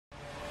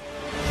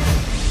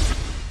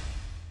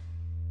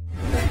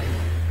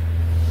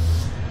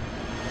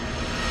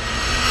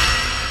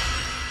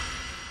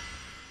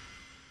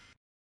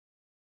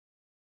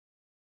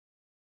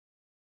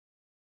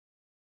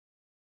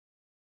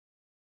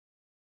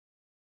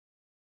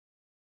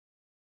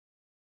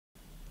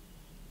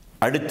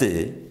அடுத்து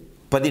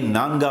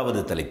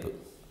 14வது தலைப்பு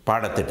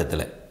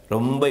பாடத்திட்டத்தில்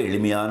ரொம்ப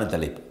எளிமையான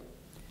தலைப்பு.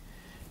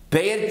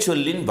 பெயர்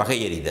சொல்லின்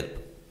வகையறிதல்.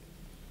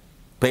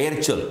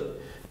 பெயர் சொல்,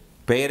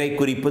 பெயரை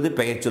குறிப்பது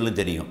பெயர் சொல்லு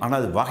தெரியும். ஆனால்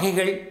அது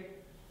வகைகள்,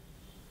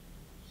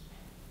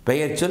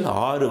 பெயர் சொல்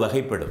 6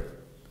 வகைப்படும்.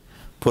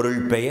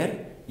 பொருள் பெயர்,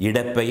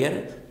 இடப்பெயர்,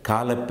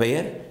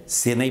 காலப்பெயர்,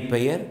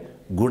 சினைப்பெயர்,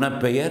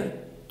 குணப்பெயர்,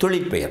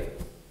 தொழிற்பெயர்.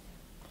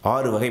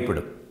 6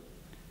 வகைப்படும்.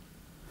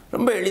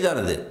 ரொம்ப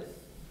எளிதானது,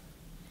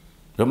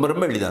 ரொம்ப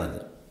ரொம்ப எளிதானது.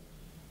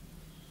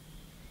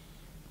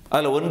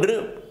 அதில் ஒன்று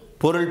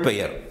பொருள்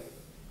பெயர்.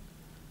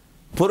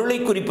 பொருளை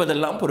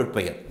குறிப்பதெல்லாம்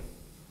பொருட்பெயர்.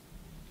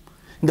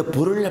 இந்த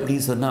பொருள்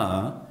அப்படின்னு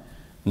சொன்னால்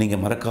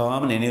நீங்கள்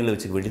மறக்காமல் நினைவில்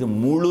வச்சுக்க வேண்டியது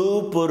முழு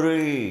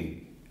பொருள்.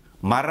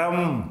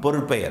 மரம்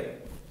பொருட்பெயர்.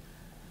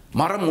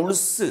 மரம்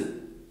முழுசு,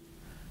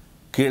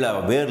 கீழே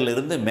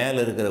வேரிலிருந்து மேலே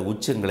இருக்கிற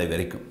உச்சங்களை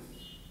வரைக்கும்.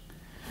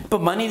 இப்போ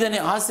மனிதனை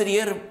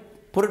ஆசிரியர்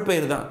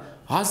பொருட்பெயர் தான்.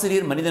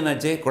 ஆசிரியர்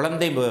மனிதனாச்சே,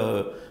 குழந்தை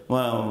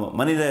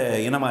மனித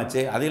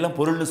இனமாச்சே, அதையெல்லாம்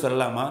பொருள்னு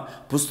சொல்லலாமா?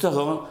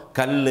 புஸ்தகம்,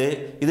 கல்,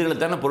 இதுகளை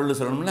தானே பொருள்னு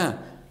சொல்லணும்னா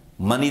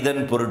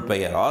மனிதன்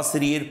பொருட்பெயர்,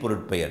 ஆசிரியர்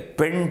பொருட்பெயர்,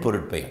 பெண்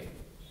பொருட்பெயர்.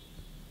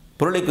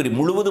 பொருளை குறி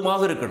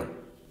முழுவதுமாக இருக்கணும்.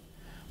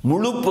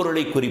 முழு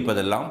பொருளை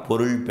குறிப்பதெல்லாம்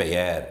பொருள்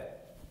பெயர்.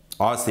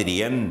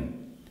 ஆசிரியன்,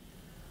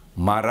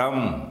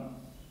 மரம்,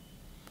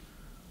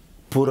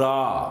 புறா,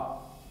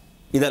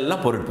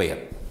 இதெல்லாம்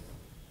பொருட்பெயர்.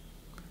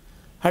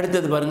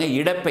 அடுத்தது பாருங்க,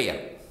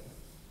 இடப்பெயர்.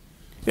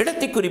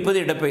 இடத்தை குறிப்பது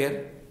இடப்பெயர்.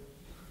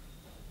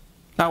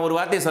 நான் ஒரு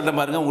வார்த்தையை சொல்ல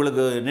பாருங்க,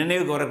 உங்களுக்கு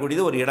நினைவுக்கு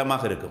வரக்கூடியது ஒரு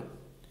இடமாக இருக்கும்.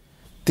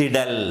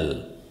 திடல்,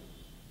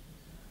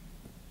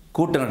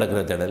 கூட்டம்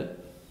நடக்கிற திடல்,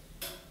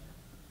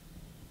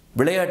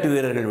 விளையாட்டு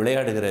வீரர்கள்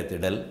விளையாடுகிற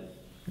திடல்.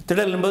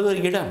 திடல் என்பது ஒரு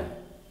இடம்.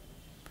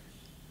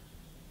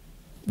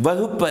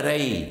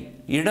 வகுப்பறை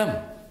இடம்,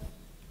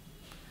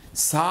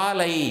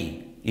 சாலை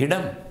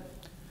இடம்,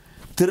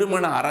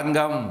 திருமண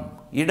அரங்கம்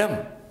இடம்,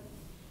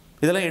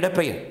 இதெல்லாம்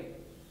இடப்பெயர்.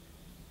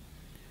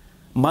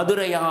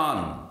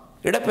 மதுரையான்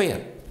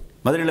இடப்பெயர்.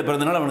 மதுரையில்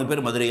பிறந்தனால அவனுக்கு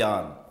பேர்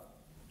மதுரையான்.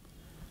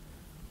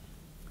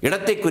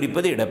 இடத்தை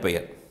குறிப்பது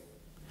இடப்பெயர்.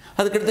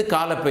 அதுக்கடுத்து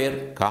காலப்பெயர்.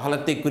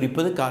 காலத்தை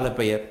குறிப்பது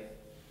காலப்பெயர்.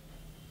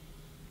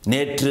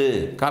 நேற்று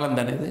காலம்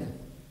தானே இது.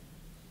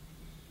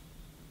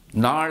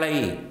 நாளை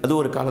அது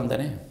ஒரு காலம்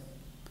தானே.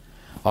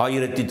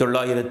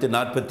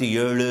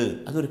 1947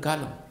 அது ஒரு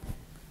காலம்.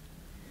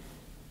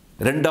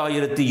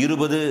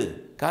 2020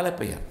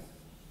 காலப்பெயர்.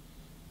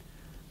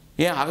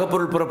 ஏன்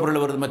அகப்பொருள்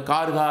புறப்பொருள் வருது?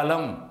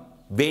 கார்காலம்,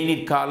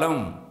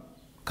 வேனிற்காலம்,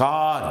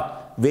 கார்,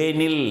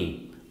 வேனில்,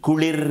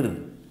 குளிர்,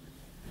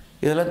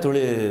 இதெல்லாம்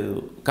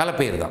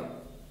காலப்பெயர் தான்.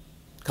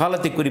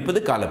 காலத்தை குறிப்பது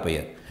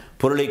காலப்பெயர்.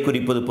 பொருளை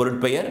குறிப்பது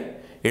பொருட்பெயர்,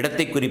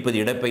 இடத்தை குறிப்பது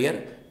இடப்பெயர்,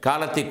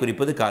 காலத்தை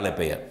குறிப்பது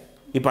காலப்பெயர்.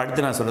 இப்போ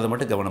அடுத்து நான் சொல்கிறத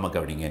மட்டும் கவனமாக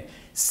கவனிங்க.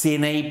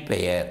 சினை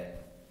பெயர்.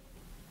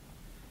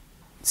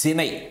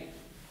 சினை,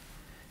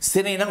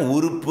 சினைனா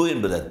உறுப்பு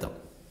என்பது அர்த்தம்.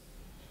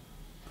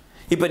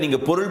 இப்போ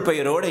நீங்கள் பொருள்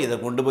பெயரோடு இதை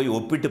கொண்டு போய்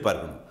ஒப்பிட்டு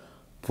பார்க்கணும்.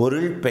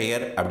 பொருள்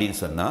பெயர் அப்படின்னு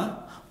சொன்னால்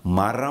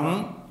மரம்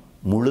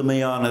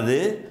முழுமையானது,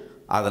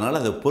 அதனால்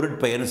அது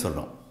பொருட்பெயர்னு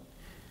சொல்கிறோம்.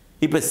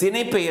 இப்போ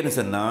சினை பெயர்னு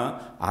சொன்னால்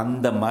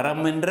அந்த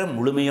மரம் என்ற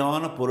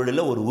முழுமையான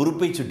பொருளில் ஒரு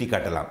உறுப்பை சுட்டி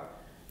காட்டலாம்.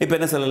 இப்போ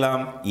என்ன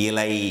சொல்லலாம்?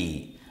 இலை.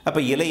 அப்போ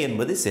இலை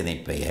என்பது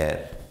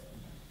சினைப்பெயர்.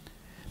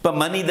 இப்போ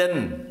மனிதன்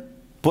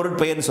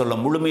பொருட்பெயர்னு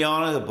சொல்லலாம்,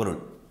 முழுமையான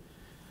பொருள்.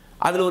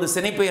 அதில் ஒரு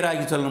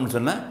சினைப்பெயராகி சொல்லணும்னு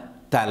சொன்னால்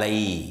தலை,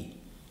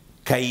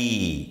 கை,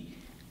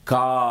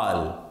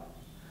 கால்.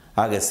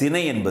 ஆக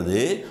சினை என்பது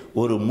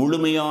ஒரு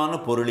முழுமையான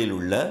பொருளில்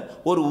உள்ள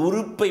ஒரு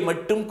உறுப்பை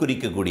மட்டும்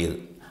குறிக்கக்கூடியது.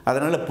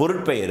 அதனால்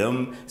பொருட்பெயரும்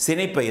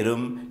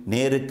சினைப்பெயரும்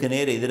நேருக்கு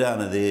நேர்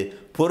எதிரானது.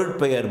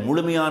 பொருட்பெயர்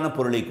முழுமையான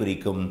பொருளை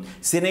குறிக்கும்,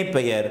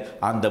 சினைப்பெயர்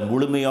அந்த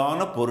முழுமையான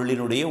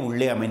பொருளினுடைய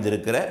உள்ளே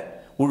அமைந்திருக்கிற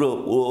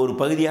ஒரு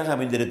பகுதியாக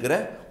அமைந்திருக்கிற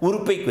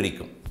உறுப்பை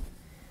குறிக்கும்.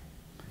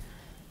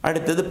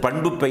 அடுத்தது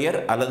பண்பு பெயர்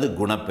அல்லது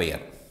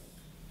குணப்பெயர்.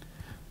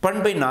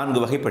 பண்பை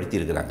 4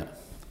 வகைப்படுத்தியிருக்கிறாங்க.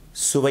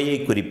 சுவையை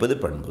குறிப்பது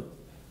பண்பு,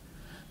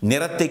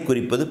 நிறத்தை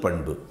குறிப்பது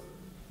பண்பு,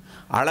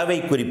 அளவை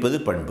குறிப்பது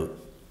பண்பு,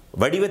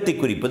 வடிவத்தை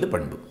குறிப்பது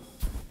பண்பு.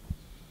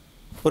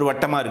 ஒரு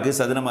வட்டமாக இருக்குது,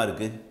 சதுரமாக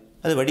இருக்குது,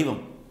 அது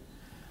வடிவம்.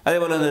 அதே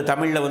போல் இந்த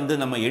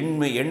தமிழில் நம்ம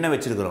எண்ணெய்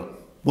வச்சுருக்கிறோம்,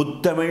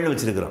 முத்தமிழ்னு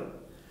வச்சுருக்கிறோம்,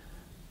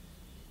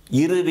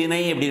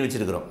 இருவினை அப்படின்னு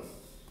வச்சுருக்கிறோம்,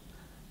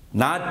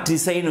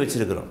 நாற்றிசைன்னு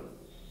வச்சுருக்கிறோம்.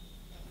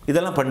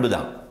 இதெல்லாம் பண்பு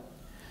தான்.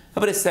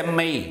 அப்புறம்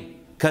செம்மை,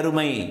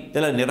 கருமை,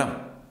 இதெல்லாம் நிறம்.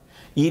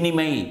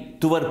 இனிமை,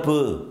 துவர்ப்பு,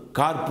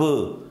 கார்ப்பு,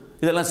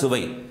 இதெல்லாம்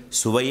சுவை.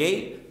 சுவையை,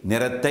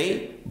 நிறத்தை,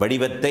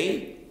 வடிவத்தை,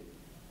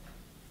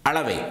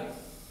 அளவை,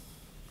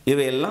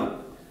 இவையெல்லாம்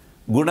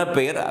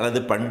குணப்பெயர் அல்லது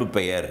பண்பு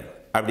பெயர்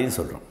அப்படின்னு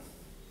சொல்கிறோம்.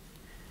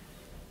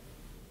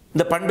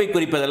 இந்த பண்பை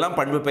குறிப்பதெல்லாம்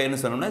பண்பு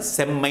பெயர்னு சொன்னோம்னா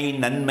செம்மை,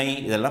 நன்மை,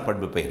 இதெல்லாம்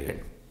பண்பு பெயர்கள்.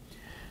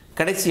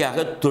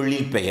 கடைசியாக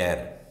தொழில்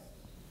பெயர்.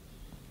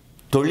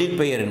 தொழில்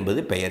பெயர்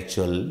என்பது பெயர்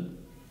சொல்,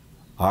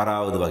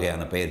 6வது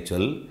வகையான பெயர்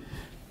சொல்.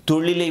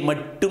 தொழிலை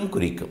மட்டும்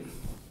குறிக்கும்.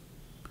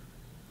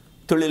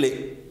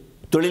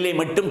 தொழிலை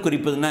மட்டும்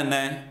குறிப்பதுன்னா என்ன?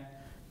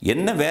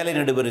 என்ன வேலை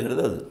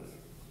நடைபெறுகிறது அது.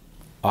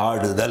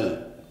 ஆடுதல்,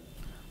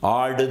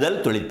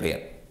 ஆடுதல்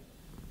தொழிற்பெயர்.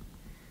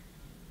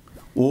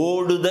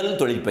 ஓடுதல்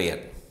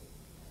தொழிற்பெயர்,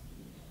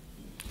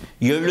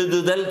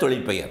 எழுதுதல்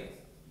தொழிற்பெயர்.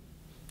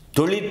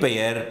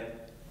 தொழிற்பெயர்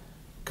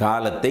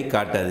காலத்தை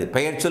காட்டாது,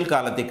 பெயர் சொல்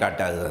காலத்தை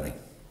காட்டாது தானே.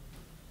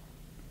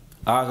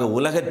 ஆக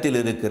உலகத்தில்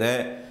இருக்கிற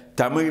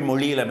தமிழ்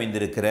மொழியில்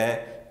அமைந்திருக்கிற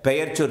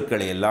பெயர்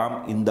சொற்களை எல்லாம்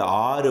இந்த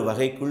 6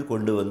 வகைக்குள்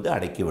கொண்டு வந்து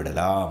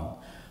அடக்கிவிடலாம்.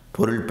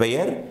 பொருள்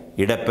பெயர்,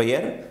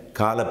 இடப்பெயர்,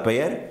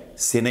 காலப்பெயர்,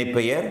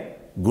 சினைப்பெயர்,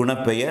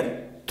 குணப்பெயர்,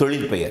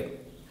 தொழிற்பெயர்.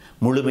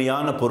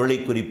 முழுமையான பொருளை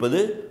குறிப்பது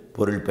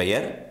பொருள்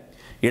பெயர்,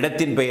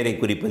 இடத்தின் பெயரை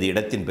குறிப்பது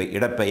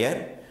இடப்பெயர்,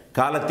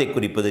 காலத்தை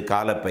குறிப்பது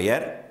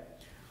காலப்பெயர்,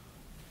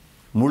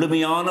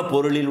 முழுமையான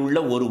பொருளில் உள்ள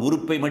ஒரு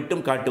உறுப்பை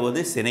மட்டும்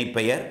காட்டுவது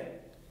சினைப்பெயர்,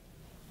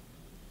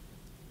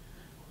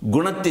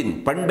 குணத்தின்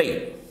பண்பை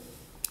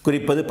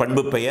குறிப்பது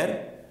பண்பு பெயர்,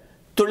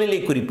 தொழிலை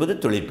குறிப்பது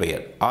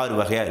தொழிற்பெயர். 6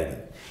 வகையாக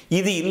இருக்குது.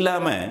 இது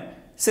இல்லாமல்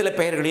சில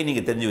பெயர்களையும்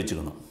நீங்கள் தெரிஞ்சு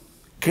வச்சுக்கணும்.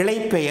 கிளை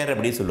பெயர்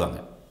அப்படின்னு சொல்லுவாங்க.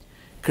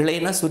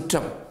 கிளைனா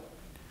சுற்றம்.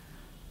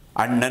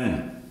 அண்ணன்,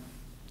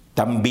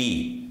 தம்பி,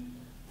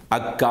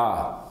 அக்கா,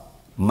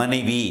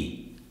 மனைவி,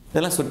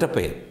 இதெல்லாம்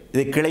சுற்றப்பெயர்.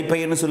 இது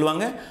கிளைப்பெயர்னு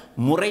சொல்லுவாங்க.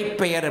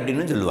 முறைப்பெயர்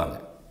அப்படின்னு சொல்லுவாங்க.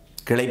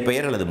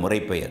 கிளைப்பெயர் அல்லது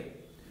முறைப்பெயர்.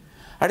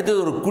 அடுத்தது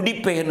ஒரு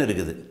குடிப்பெயர்னு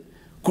இருக்குது.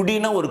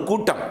 குடினா ஒரு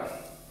கூட்டம்,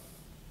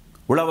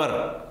 உழவர்,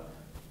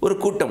 ஒரு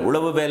கூட்டம்,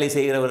 உழவு வேலை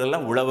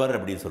செய்கிறவர்களெல்லாம் உழவர்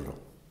அப்படின்னு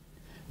சொல்கிறோம்.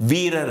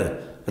 வீரர்,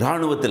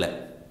 இராணுவத்தில்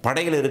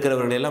படையில்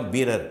இருக்கிறவர்களெல்லாம்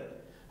வீரர்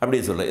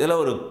அப்படின்னு சொல்கிறோம்.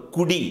 இதெல்லாம் ஒரு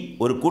குடி,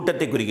 ஒரு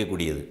கூட்டத்தை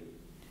குறிக்கக்கூடியது.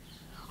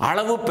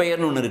 அளவு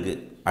பெயர்னு ஒன்று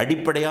இருக்குது.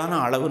 அடிப்படையான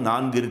அளவு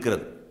 4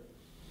 இருக்கிறது.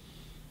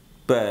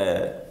 இப்போ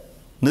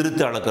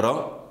நிறுத்து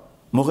அளக்கிறோம்,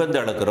 முகந்து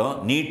அளக்கிறோம்,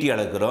 நீட்டி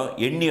அளக்கிறோம்,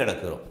 எண்ணி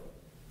அளக்கிறோம்.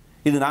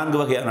 இது 4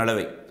 வகையான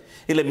அளவை.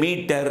 இல்லை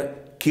மீட்டர்,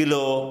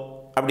 கிலோ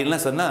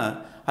அப்படின்லாம் சொன்னால்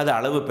அது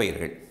அளவு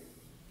பெயர்கள்.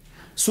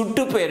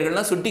 சுட்டு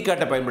பெயர்கள்லாம் சுட்டி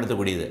காட்ட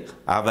பயன்படுத்தக்கூடியது.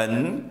 அவன்,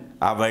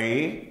 அவள்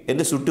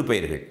என்று சுட்டு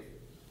பெயர்கள்.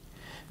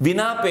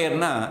 வினா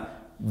பெயர்னா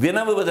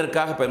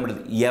வினவுவதற்காக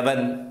பயன்படுது.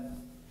 எவன்,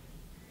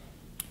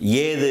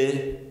 ஏது,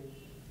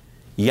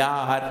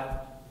 யார்,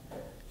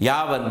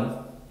 யாவன்,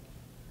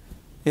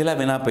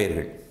 இதெல்லாம் வினா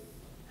பெயர்கள்.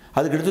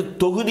 அதுக்கடுத்து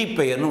தொகுதி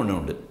பெயர்னு ஒன்று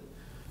உண்டு.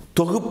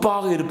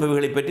 தொகுப்பாக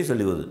இருப்பவைகளை பற்றி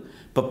சொல்லுவது.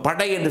 இப்போ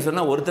படை என்று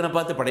சொன்னால் ஒருத்தனை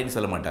பார்த்து படைன்னு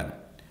சொல்ல மாட்டாங்க.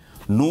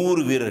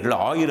 100 வீரர்கள்,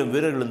 1000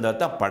 வீரர்கள்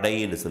இருந்தால் தான் படை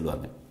என்று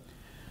சொல்லுவாங்க.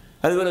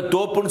 அதுபோல்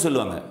தோப்புன்னு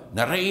சொல்லுவாங்க.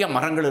 நிறைய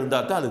மரங்கள்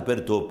இருந்தால் தான் அதுக்கு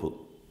பேர் தோப்பு.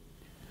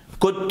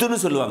 கொத்துன்னு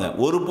சொல்லுவாங்க.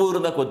 ஒரு பூ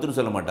இருந்தால் கொத்துன்னு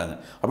சொல்ல மாட்டாங்க.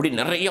 அப்படி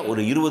நிறைய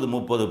ஒரு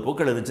 20-30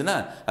 பூக்கள் இருந்துச்சுன்னா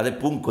அதை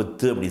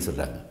பூங்கொத்து அப்படின்னு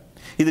சொல்கிறாங்க.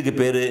 இதுக்கு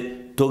பேர்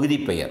தொகுதி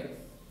பெயர்.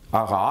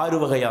 ஆக 6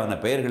 வகையான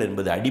பெயர்கள்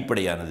என்பது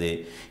அடிப்படையானது.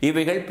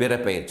 இவைகள் பிற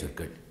பெயர்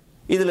சொற்கள்.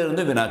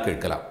 இதிலிருந்து வினா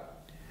கேட்கலாம்.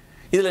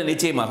 இதில்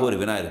நிச்சயமாக ஒரு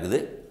வினா இருக்குது.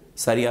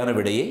 சரியான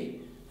விடையை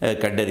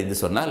கண்டறிந்து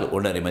சொன்னால்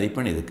 1.5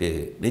 மதிப்பெண் இதுக்கு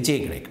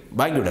நிச்சயம் கிடைக்கும்.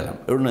 வாங்கிவிடலாம்,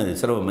 ஒன்றும்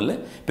சிரமம் இல்லை.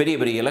 பெரிய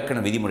பெரிய இலக்கண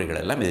விதிமுறைகள்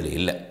எல்லாம் இதில்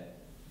இல்லை.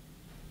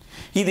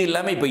 இது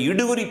இல்லாமல் இப்போ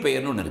இடுகுறி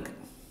பெயர்னு ஒன்று இருக்குது.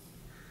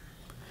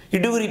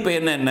 இடுகுறி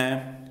பெயர்னா என்ன?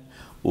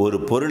 ஒரு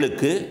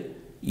பொருளுக்கு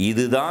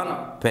இதுதான்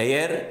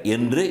பெயர்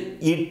என்று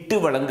இட்டு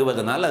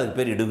வழங்குவதனால் அதுக்கு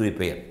பேர் இடுகுறி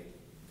பெயர்.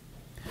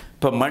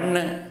 இப்போ மண்,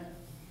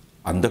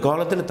 அந்த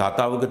காலத்தில்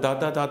தாத்தாவுக்கு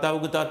தாத்தா,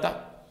 தாத்தாவுக்கு தாத்தா.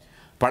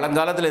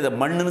 பழங்காலத்தில் இதை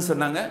மண்ணுன்னு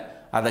சொன்னாங்க,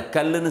 அதை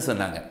கல்லுன்னு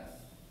சொன்னாங்க,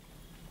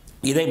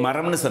 இதை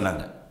மரம்னு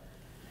சொன்னாங்க.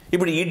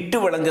 இப்படி இட்டு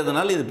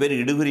வழங்குறதுனால இது பேர்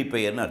இடுகுறி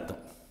பெயர்னு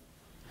அர்த்தம்.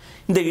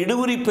 இந்த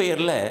இடுகுறி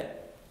பெயரில்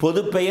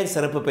பொதுப்பெயர்,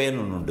 சிறப்பு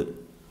பெயர்னு ஒன்று உண்டு.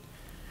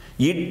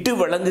 இட்டு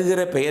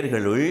வழங்குகிற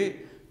பெயர்களுள்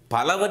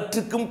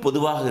பலவற்றுக்கும்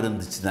பொதுவாக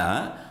இருந்துச்சுன்னா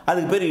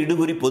அதுக்கு பேர்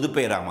இடுகுறி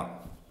பொதுப்பெயராமா.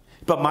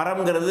 இப்போ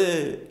மரம்ங்கிறது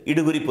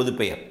இடுகுறி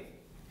பொதுப்பெயர்,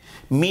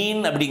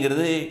 மீன்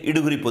அப்படிங்கிறது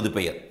இடுகுறி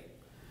பொதுப்பெயர்.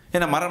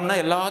 ஏன்னா மரம்னா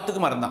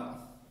எல்லாத்துக்கும் மரம் தான்.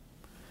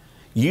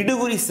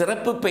 இடுகுறி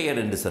சிறப்பு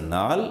பெயர் என்று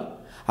சொன்னால்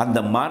அந்த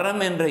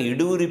மரம் என்ற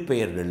இடுகுறி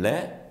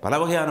பெயர்களில் பல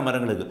வகையான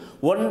மரங்களுக்கு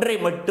ஒன்றை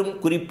மட்டும்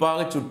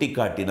குறிப்பாக சுட்டி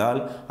காட்டினால்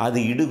அது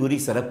இடுகுறி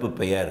சிறப்பு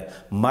பெயர்.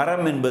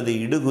 மரம் என்பது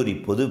இடுகுறி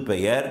பொது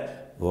பெயர்.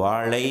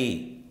 வாழை,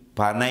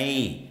 பனை,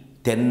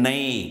 தென்னை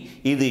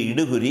இது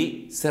இடுகுறி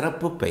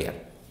சிறப்பு பெயர்.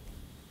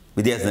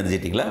 வித்தியாசம்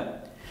தெரிஞ்சிட்டிங்களா?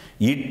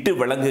 இட்டு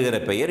வழங்குகிற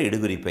பெயர்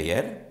இடுகுறி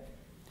பெயர்.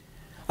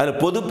 அதில்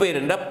பொது பெயர்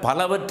என்றால்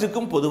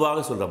பலவற்றுக்கும்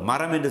பொதுவாக சொல்கிறோம்.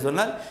 மரம் என்று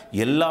சொன்னால்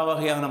எல்லா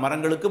வகையான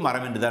மரங்களுக்கும்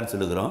மரம் என்று தான்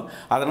சொல்லுகிறோம்.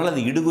 அதனால்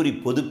அது இடுகுறி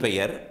பொது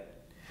பெயர்.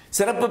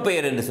 சிறப்பு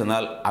பெயர் என்று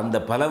சொன்னால் அந்த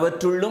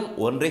பலவற்றுள்ளும்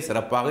ஒன்றை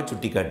சிறப்பாக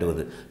சுட்டி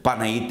காட்டுவது.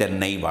 பனை,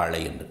 தென்னை,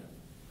 வாழை என்று.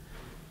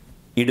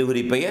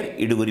 இடுகுறி பெயர்,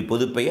 இடுகுறி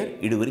பொது பெயர்,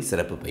 இடுகுறி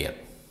சிறப்பு பெயர்.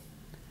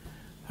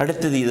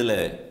 அடுத்தது இதில்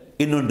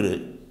இன்னொன்று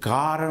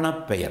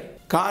காரணப்பெயர்.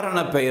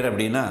 காரணப்பெயர்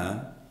அப்படின்னா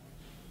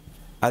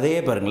அதே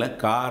பாருங்களேன்,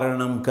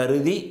 காரணம்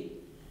கருதி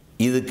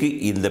இதுக்கு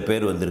இந்த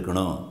பெயர்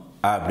வந்திருக்கணும்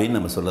அப்படின்னு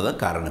நம்ம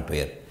சொல்லதான்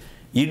காரணப்பெயர்.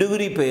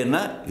 இடுகுறி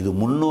பெயர்னா இது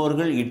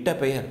முன்னோர்கள் இட்ட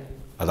பெயர்,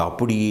 அது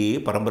அப்படியே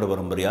பரம்பரை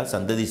பரம்பரையாக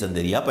சந்ததி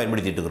சந்ததியாக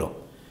பயன்படுத்திட்டு இருக்கிறோம்.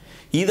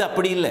 இது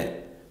அப்படி இல்லை.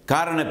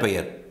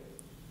 காரணப்பெயர்,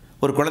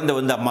 ஒரு குழந்தை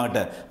வந்து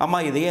அம்மாகிட்ட,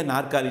 அம்மா இதையே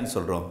நாற்காலின்னு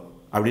சொல்கிறோம்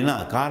அப்படின்னா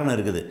காரணம்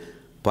இருக்குது.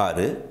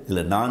 பாரு,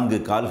 இதில் 4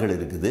 கால்கள்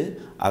இருக்குது,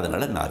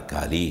 அதனால்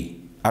நாற்காலி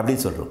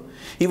அப்படின்னு சொல்கிறோம்.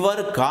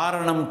 இவ்வாறு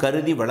காரணம்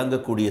கருதி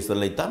வழங்கக்கூடிய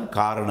சொல்லைத்தான்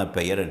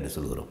காரணப்பெயர் என்று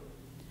சொல்கிறோம்.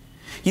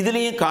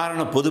 இதுலேயும்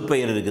காரண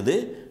பொதுப்பெயர் இருக்குது,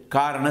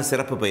 காரண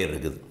சிறப்பு பெயர்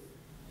இருக்குது.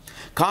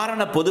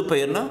 காரண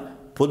பொதுப்பெயர்னா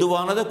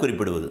பொதுவானதை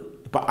குறிப்பிடுவது.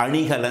 இப்போ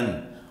அணிகலன்,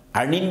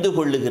 அணிந்து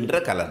கொள்ளுகின்ற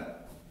கலன்,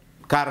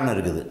 காரணம்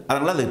இருக்குது,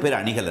 அதனால் அதுக்கு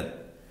பேர் அணிகலன்.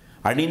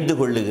 அணிந்து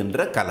கொள்ளுகின்ற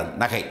கலன்,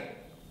 நகை.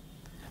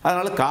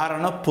 அதனால்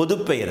காரண பொது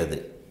பெயர். அது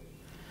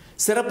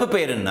சிறப்பு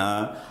பெயர்னா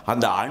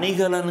அந்த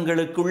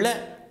அணிகலன்களுக்குள்ள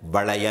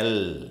வளையல்,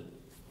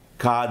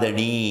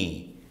 காதணி,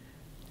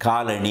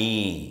 காலணி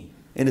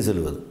என்று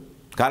சொல்லுவது.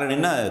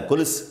 காலணின்னா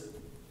கொலுசு,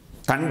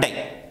 தண்டை,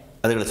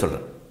 அதுகளை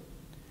சொல்கிறேன்.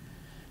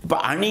 இப்போ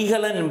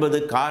அணிகலன் என்பது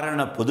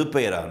காரண பொது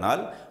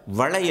பெயரானால்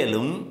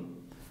வளையலும்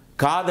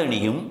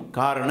காதணியும்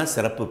காரண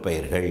சிறப்பு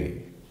பெயர்கள்.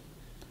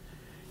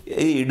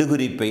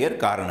 இடுகுறி பெயர்,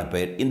 காரண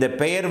பெயர். இந்த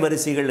பெயர்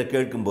வரிசைகளில்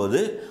கேட்கும்போது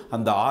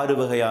அந்த 6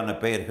 வகையான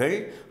பெயர்கள்,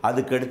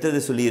 அதுக்கு அடுத்தது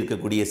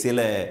சொல்லியிருக்கக்கூடிய சில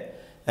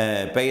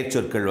பெயர்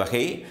சொற்கள்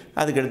வகை,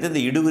 அதுக்கடுத்து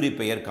இந்த இடுகுறி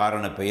பெயர்,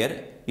 காரண பெயர்,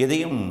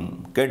 இதையும்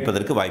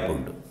கேட்பதற்கு வாய்ப்பு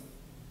உண்டு.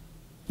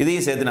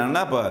 இதையும்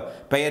சேர்த்துனாங்கன்னா இப்போ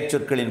பெயர்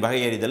சொற்களின்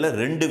வகையறிதலில்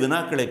 2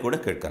 வினாக்களை கூட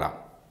கேட்கலாம்.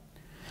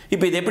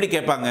 இப்போ இது எப்படி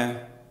கேட்பாங்க?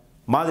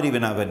 மாதிரி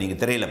வினாவை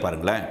நீங்கள் திரையில்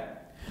பாருங்களேன்.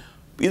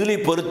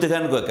 இதுலேயும்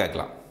பொறுத்துகன்னு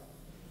கேட்கலாம்.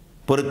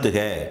 பொறுத்துக,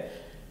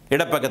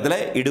 இடப்பக்கத்தில்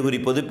இடுகுறி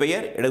பொது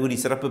பெயர், இடகுறி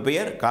சிறப்பு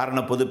பெயர், காரண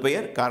பொது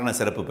பெயர், காரண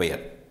சிறப்பு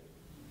பெயர்.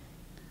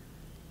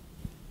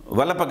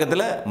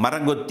 வலப்பக்கத்தில்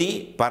மரங்கொத்தி,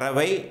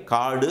 பறவை,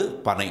 காடு,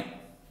 பனை.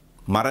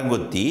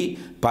 மரங்கொத்தி,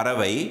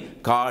 பறவை,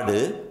 காடு,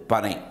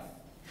 பனை.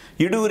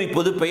 இடுகுறி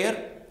பொது பெயர்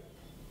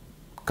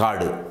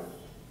காடு,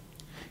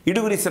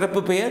 இடுகுறி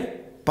சிறப்பு பெயர்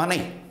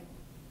பனை,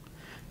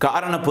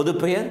 காரண பொது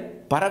பெயர்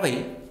பறவை,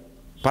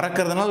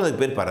 பறக்கிறதுனால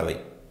அதுக்கு பேர் பறவை.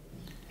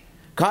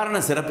 காரண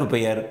சிறப்பு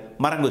பெயர்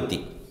மரங்கொத்தி.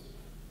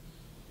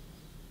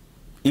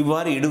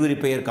 இவ்வாறு இடுகுறி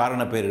பெயர்,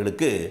 காரண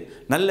பெயர்களுக்கு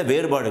நல்ல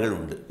வேறுபாடுகள்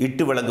உண்டு.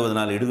 இட்டு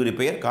வழங்குவதனால் இடுகுறி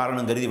பெயர்,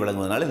 காரணம் கருதி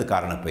வழங்குவதனால் இது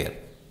காரண பெயர்.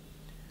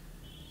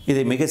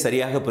 இதை மிக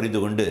சரியாக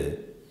புரிந்து கொண்டு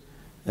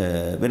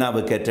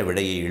வினாவுக்கேற்ற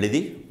விடையை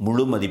எழுதி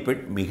முழு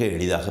மதிப்பெண் மிக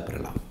எளிதாக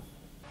பெறலாம்.